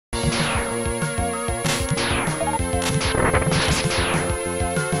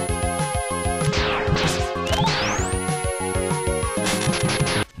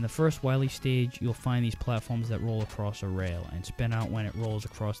first Wily stage, you'll find these platforms that roll across a rail and spin out when it rolls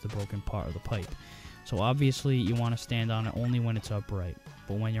across the broken part of the pipe. So obviously you want to stand on it only when it's upright,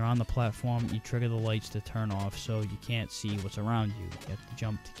 but when you're on the platform, you trigger the lights to turn off so you can't see what's around you. You have to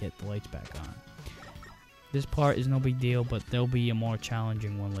jump to get the lights back on. This part is no big deal, but there'll be a more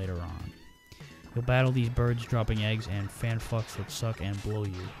challenging one later on. You'll battle these birds dropping eggs and fan fucks that suck and blow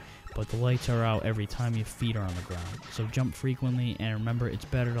you, but the lights are out every time your feet are on the ground, so jump frequently and remember it's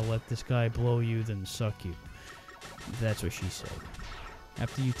better to let this guy blow you than suck you. That's what she said.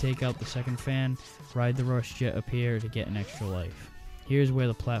 After you take out the second fan, ride the rush jet up here to get an extra life. Here's where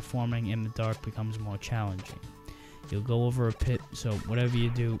the platforming in the dark becomes more challenging. You'll go over a pit, so whatever you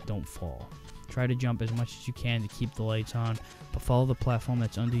do, don't fall. Try to jump as much as you can to keep the lights on, but follow the platform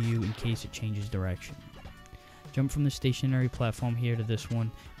that's under you in case it changes direction. Jump from the stationary platform here to this one,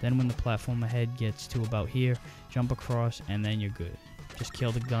 then when the platform ahead gets to about here, jump across and then you're good. Just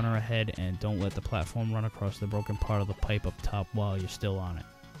kill the gunner ahead and don't let the platform run across the broken part of the pipe up top while you're still on it.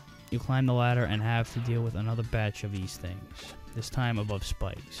 You climb the ladder and have to deal with another batch of these things, this time above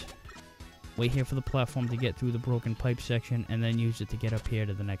spikes. Wait here for the platform to get through the broken pipe section and then use it to get up here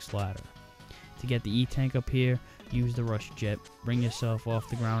to the next ladder. To get the E-tank up here, use the rush jet, bring yourself off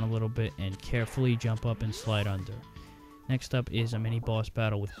the ground a little bit and carefully jump up and slide under. Next up is a mini boss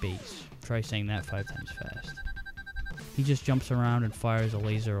battle with Base. Try saying that 5 times fast. He just jumps around and fires a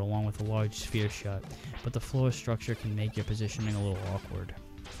laser along with a large sphere shot, but the floor structure can make your positioning a little awkward.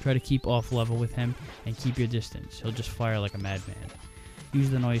 Try to keep off level with him and keep your distance, he'll just fire like a madman. Use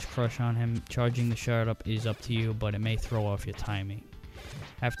the noise crush on him, charging the shard up is up to you, but it may throw off your timing.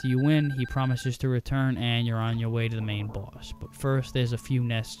 After you win, he promises to return and you're on your way to the main boss, but first there's a few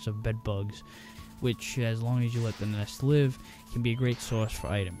nests of bed bugs, which as long as you let the nest live, can be a great source for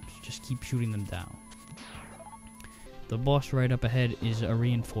items, just keep shooting them down. The boss right up ahead is a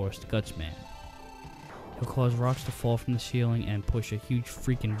reinforced Gutsman. He'll cause rocks to fall from the ceiling and push a huge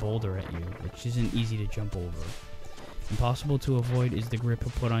freaking boulder at you, which isn't easy to jump over. Impossible to avoid is the grip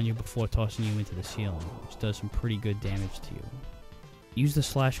he'll put on you before tossing you into the ceiling, which does some pretty good damage to you. Use the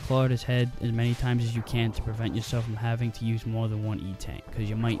slash claw at his head as many times as you can to prevent yourself from having to use more than one E-tank, because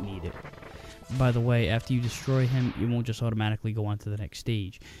you might need it. By the way, after you destroy him, you won't just automatically go on to the next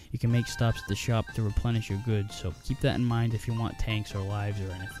stage. You can make stops at the shop to replenish your goods, so keep that in mind if you want tanks or lives or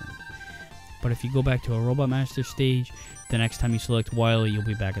anything. But if you go back to a Robot Master stage, the next time you select Wily, you'll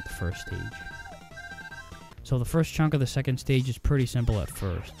be back at the first stage. So the first chunk of the second stage is pretty simple at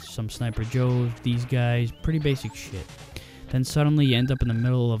first. Some Sniper Joes, these guys, pretty basic shit. Then suddenly you end up in the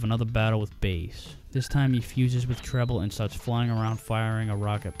middle of another battle with Base. This time he fuses with Treble and starts flying around firing a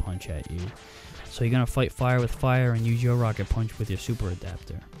rocket punch at you. So you're gonna fight fire with fire and use your rocket punch with your super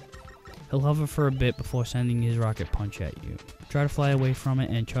adapter. He'll hover for a bit before sending his rocket punch at you. Try to fly away from it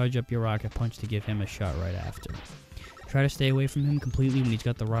and charge up your rocket punch to give him a shot right after. Try to stay away from him completely when he's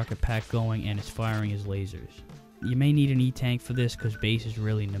got the rocket pack going and is firing his lasers. You may need an E-tank for this because Base is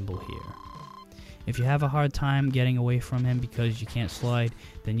really nimble here. If you have a hard time getting away from him because you can't slide,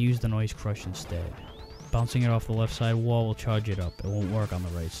 then use the noise crush instead. Bouncing it off the left side wall will charge it up, it won't work on the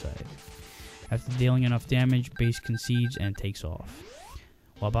right side. After dealing enough damage, Base concedes and takes off.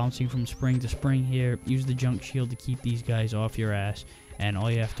 While bouncing from spring to spring here, use the junk shield to keep these guys off your ass, and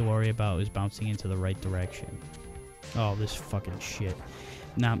all you have to worry about is bouncing into the right direction. Oh, this fucking shit.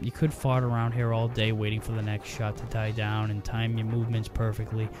 Now, you could fart around here all day waiting for the next shot to die down and time your movements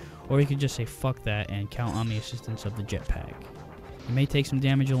perfectly, or you could just say fuck that and count on the assistance of the jetpack. You may take some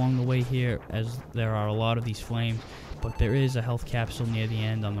damage along the way here, as there are a lot of these flames, but there is a health capsule near the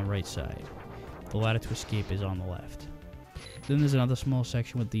end on the right side. The ladder to escape is on the left. Then there's another small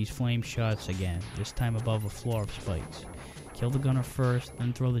section with these flame shots again, this time above a floor of spikes. Kill the gunner first,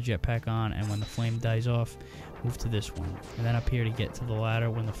 then throw the jetpack on, and when the flame dies off, move to this one, and then up here to get to the ladder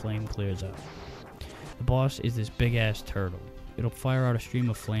when the flame clears up. The boss is this big ass turtle. It'll fire out a stream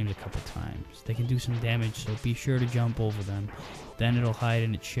of flames a couple times. They can do some damage, so be sure to jump over them. Then it'll hide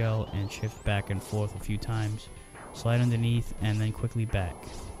in its shell and shift back and forth a few times, slide underneath, and then quickly back.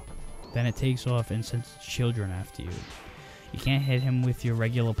 Then it takes off and sends its children after you. You can't hit him with your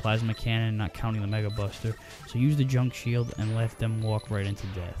regular plasma cannon, not counting the Mega Buster, so use the junk shield and let them walk right into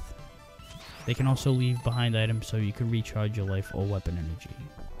death. They can also leave behind items so you can recharge your life or weapon energy.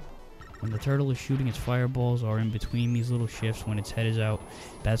 When the turtle is shooting its fireballs or in between these little shifts when its head is out,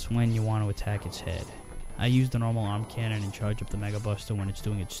 that's when you want to attack its head. I use the normal arm cannon and charge up the Mega Buster when it's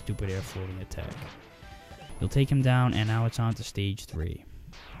doing its stupid air floating attack. You'll take him down and now it's on to stage 3.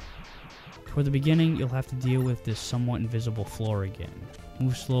 For the beginning, you'll have to deal with this somewhat invisible floor again.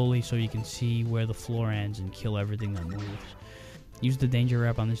 Move slowly so you can see where the floor ends and kill everything that moves. Use the danger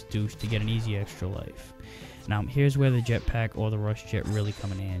wrap on this douche to get an easy extra life. Now here's where the jetpack or the rush jet really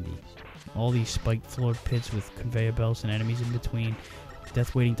come in handy. All these spiked floored pits with conveyor belts and enemies in between,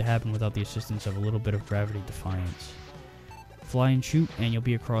 death waiting to happen without the assistance of a little bit of gravity defiance. Fly and shoot and you'll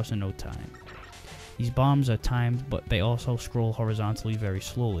be across in no time. These bombs are timed, but they also scroll horizontally very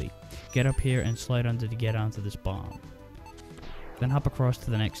slowly. Get up here and slide under to get onto this bomb. Then hop across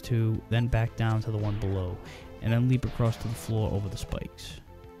to the next two, then back down to the one below, and then leap across to the floor over the spikes.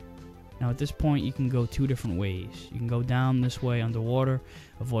 Now at this point you can go two different ways. You can go down this way underwater,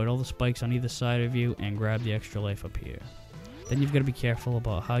 avoid all the spikes on either side of you, and grab the extra life up here. Then you've got to be careful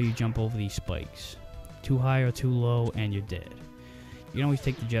about how you jump over these spikes. Too high or too low and you're dead. You can always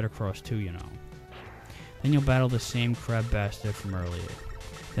take the jet across too, you know. Then you'll battle the same crab bastard from earlier.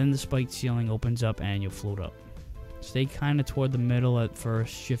 Then the spiked ceiling opens up and you'll float up. Stay kinda toward the middle at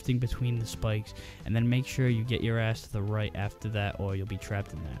first, shifting between the spikes, and then make sure you get your ass to the right after that or you'll be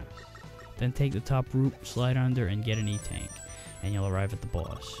trapped in there. Then take the top route, slide under, and get an E-tank, and you'll arrive at the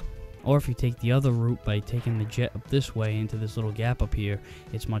boss. Or if you take the other route by taking the jet up this way into this little gap up here,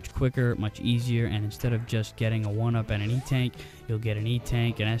 it's much quicker, much easier, and instead of just getting a 1-up and an E-tank, you'll get an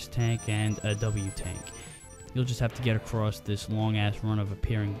E-tank, an S-tank, and a W-tank. You'll just have to get across this long-ass run of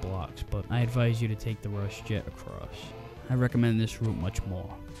appearing blocks, but I advise you to take the rush jet across. I recommend this route much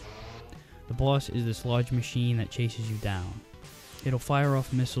more. The boss is this large machine that chases you down. It'll fire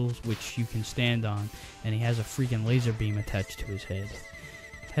off missiles which you can stand on, and he has a freaking laser beam attached to his head.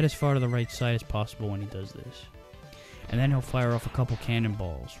 Head as far to the right side as possible when he does this. And then he'll fire off a couple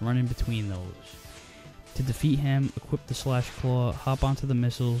cannonballs, run in between those. To defeat him, equip the slash claw, hop onto the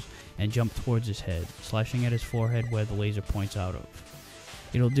missiles, and jump towards his head, slashing at his forehead where the laser points out of.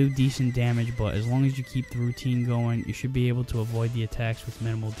 It'll do decent damage, but as long as you keep the routine going, you should be able to avoid the attacks with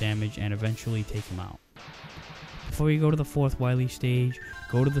minimal damage and eventually take him out. Before you go to the 4th Wily stage,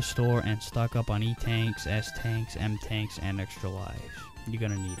 go to the store and stock up on E-tanks, S-tanks, M-tanks, and extra lives. You're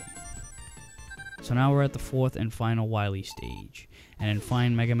gonna need them. So now we're at the 4th and final Wily stage, and in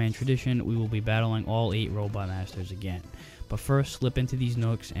fine Mega Man tradition, we will be battling all 8 Robot Masters again. But first, slip into these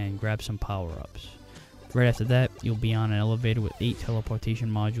nooks and grab some power-ups. Right after that, you'll be on an elevator with 8 teleportation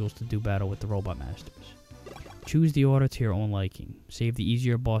modules to do battle with the Robot Masters. Choose the order to your own liking. Save the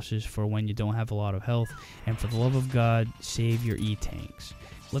easier bosses for when you don't have a lot of health, and for the love of God, save your E-tanks.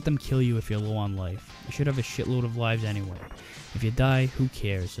 Let them kill you if you're low on life. You should have a shitload of lives anyway. If you die, who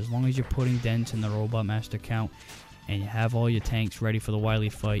cares? As long as you're putting dents in the Robot Master count, and you have all your tanks ready for the Wily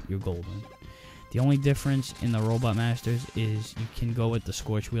fight, you're golden. The only difference in the Robot Masters is you can go with the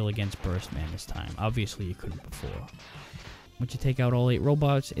Scorch Wheel against Burst Man this time. Obviously you couldn't before. Once you take out all 8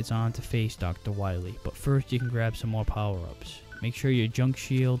 robots, it's on to face Dr. Wily, but first you can grab some more power-ups. Make sure your Junk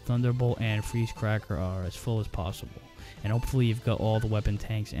Shield, Thunderbolt, and Freeze Cracker are as full as possible, and hopefully you've got all the weapon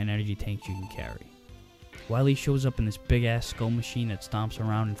tanks and energy tanks you can carry. Wily shows up in this big-ass skull machine that stomps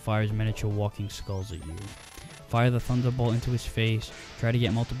around and fires miniature walking skulls at you. Fire the Thunderbolt into his face, try to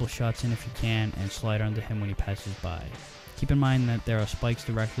get multiple shots in if you can, and slide under him when he passes by. Keep in mind that there are spikes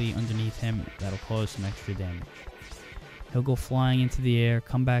directly underneath him that'll cause some extra damage. He'll go flying into the air,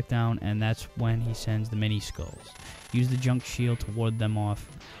 come back down, and that's when he sends the mini skulls. Use the Junk Shield to ward them off,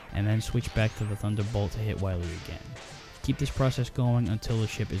 and then switch back to the Thunderbolt to hit Wily again. Keep this process going until the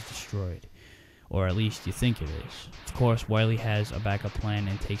ship is destroyed. Or at least you think it is. Of course, Wily has a backup plan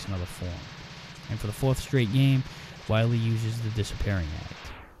and takes another form. And for the 4th straight game, Wily uses the Disappearing Act.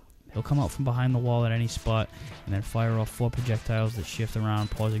 He'll come out from behind the wall at any spot, and then fire off 4 projectiles that shift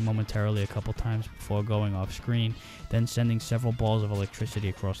around, pausing momentarily a couple times before going off screen, then sending several balls of electricity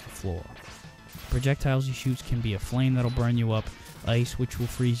across the floor. The projectiles he shoots can be a flame that'll burn you up, ice which will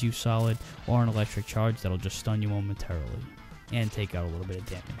freeze you solid, or an electric charge that'll just stun you momentarily, and take out a little bit of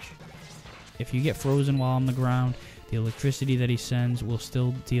damage. If you get frozen while on the ground, the electricity that he sends will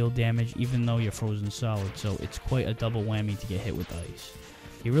still deal damage even though you're frozen solid, so it's quite a double whammy to get hit with ice.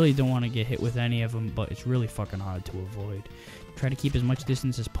 You really don't want to get hit with any of them, but it's really fucking hard to avoid. Try to keep as much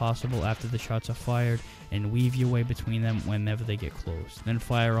distance as possible after the shots are fired, and weave your way between them whenever they get close. Then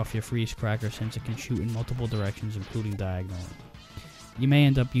fire off your Freeze Cracker since it can shoot in multiple directions, including diagonally. You may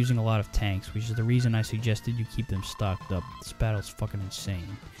end up using a lot of tanks, which is the reason I suggested you keep them stocked up. This battle's fucking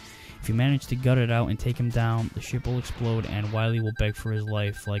insane. If you manage to gut it out and take him down, the ship will explode and Wily will beg for his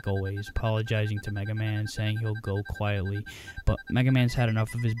life, like always, apologizing to Mega Man, saying he'll go quietly, but Mega Man's had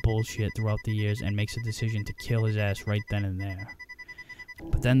enough of his bullshit throughout the years and makes a decision to kill his ass right then and there.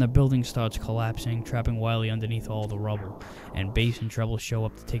 But then the building starts collapsing, trapping Wily underneath all the rubble, and Bass and Treble show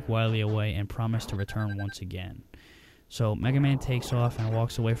up to take Wily away and promise to return once again. So Mega Man takes off and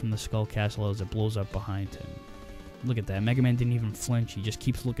walks away from the Skull Castle as it blows up behind him. Look at that. Mega Man didn't even flinch. He just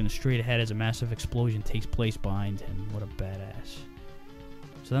keeps looking straight ahead as a massive explosion takes place behind him. What a badass.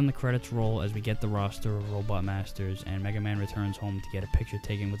 So then the credits roll as we get the roster of Robot Masters, and Mega Man returns home to get a picture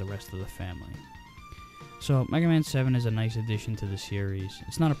taken with the rest of the family. So Mega Man 7 is a nice addition to the series.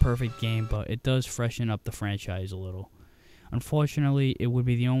 It's not a perfect game, but it does freshen up the franchise a little. Unfortunately, it would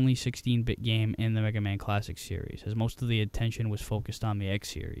be the only 16-bit game in the Mega Man Classic series, as most of the attention was focused on the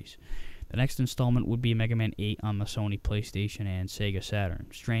X series. The next installment would be Mega Man 8 on the Sony PlayStation and Sega Saturn.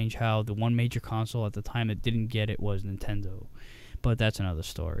 Strange how the one major console at the time that didn't get it was Nintendo. But that's another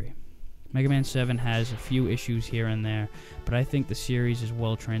story. Mega Man 7 has a few issues here and there, but I think the series is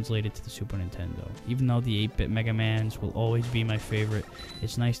well translated to the Super Nintendo. Even though the 8-bit Mega Mans will always be my favorite,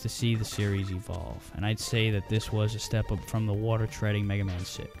 it's nice to see the series evolve, and I'd say that this was a step up from the water-treading Mega Man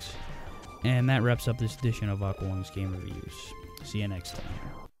 6. And that wraps up this edition of Aqua Wings Game Reviews. See you next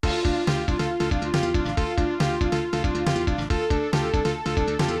time.